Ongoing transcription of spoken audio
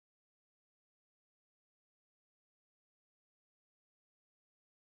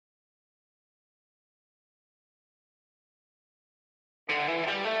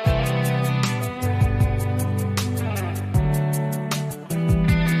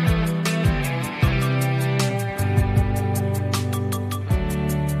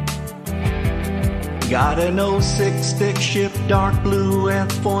Got an '06 stick shift, dark blue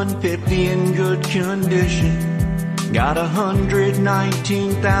F-150 in good condition. Got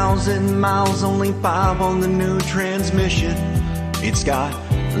 119,000 miles, only 5 on the new transmission. It's got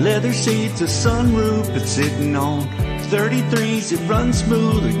leather seats, a sunroof, it's sitting on 33s. It runs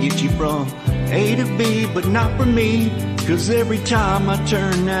smooth, it gets you from A to B, but not for me. Cause every time I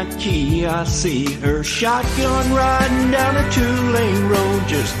turn that key, I see her shotgun riding down a 2-lane road,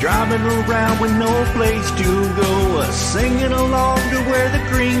 just driving around with no place to go, singing along to where the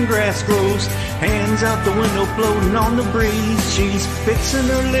green grass grows, hands out the window floating on the breeze. She's fixing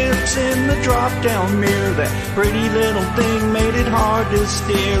her lips in the drop-down mirror. That pretty little thing made it hard to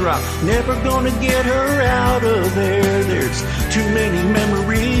steer. I'm never gonna get her out of there. There's too many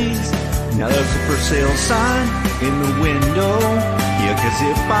memories. Now there's a for sale sign in the window. Yeah, cause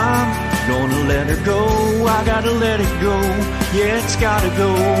if I'm gonna let her go, I gotta let it go. Yeah, it's gotta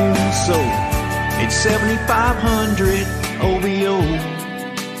go. So it's 7,500 OBO.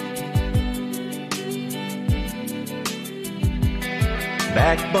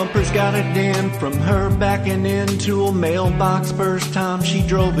 Back bumper's got a dent from her backing into a mailbox first time she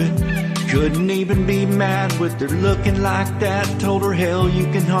drove it. Couldn't even be mad with her looking like that. Told her hell you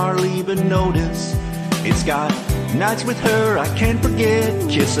can hardly even notice. It's got nights with her I can't forget,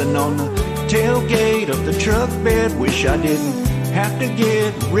 kissing on the tailgate of the truck bed. Wish I didn't have to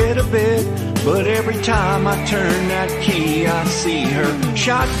get rid of it, but every time I turn that key, I see her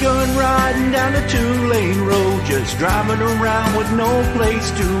shotgun riding down a 2-lane road, just driving around with no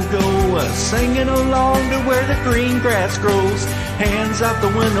place to go, singing along to where the green grass grows, hands out the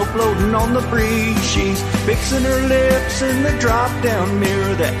window floating on the breeze. She's fixing her lips in the drop-down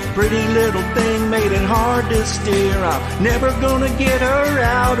mirror. That pretty little thing made it hard to steer. I'm never gonna get her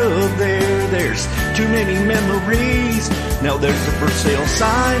out of there. There's too many memories. Now there's a for sale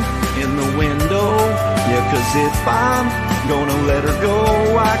sign in the window. Yeah, cause if I'm gonna let her go,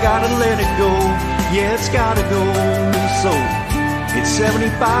 I gotta let it go. Yeah, it's gotta go. So it's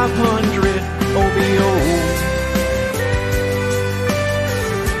 7,500 OBO.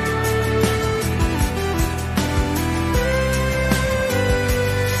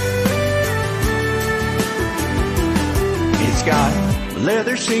 It's got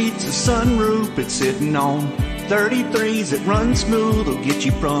leather seats, a sunroof, it's sitting on 33s. It runs smooth, it'll get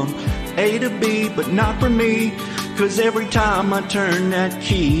you from A to B, but not for me. Cause every time I turn that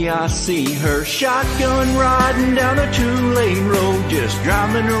key, I see her shotgun riding down a 2-lane road, just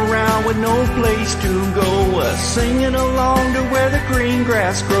driving around with no place to go, singing along to where the green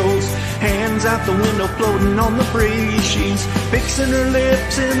grass grows, hands out the window floating on the breeze. She's fixing her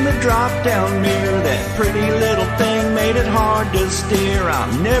lips in the drop-down mirror. That pretty little thing made it hard to steer.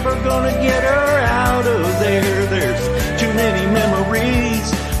 I'm never gonna get her out of there. There's too many memories.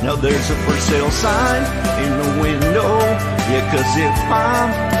 Now there's a for sale sign in the window. Yeah, cause if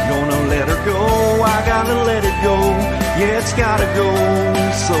I'm gonna let her go, I gotta let it go. Yeah, it's gotta go.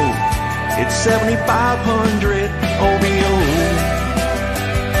 So it's 7,500 OBO.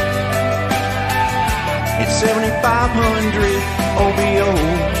 It's 7,500 OBO.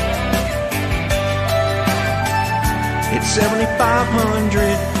 It's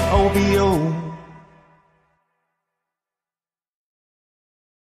 7,500 OBO.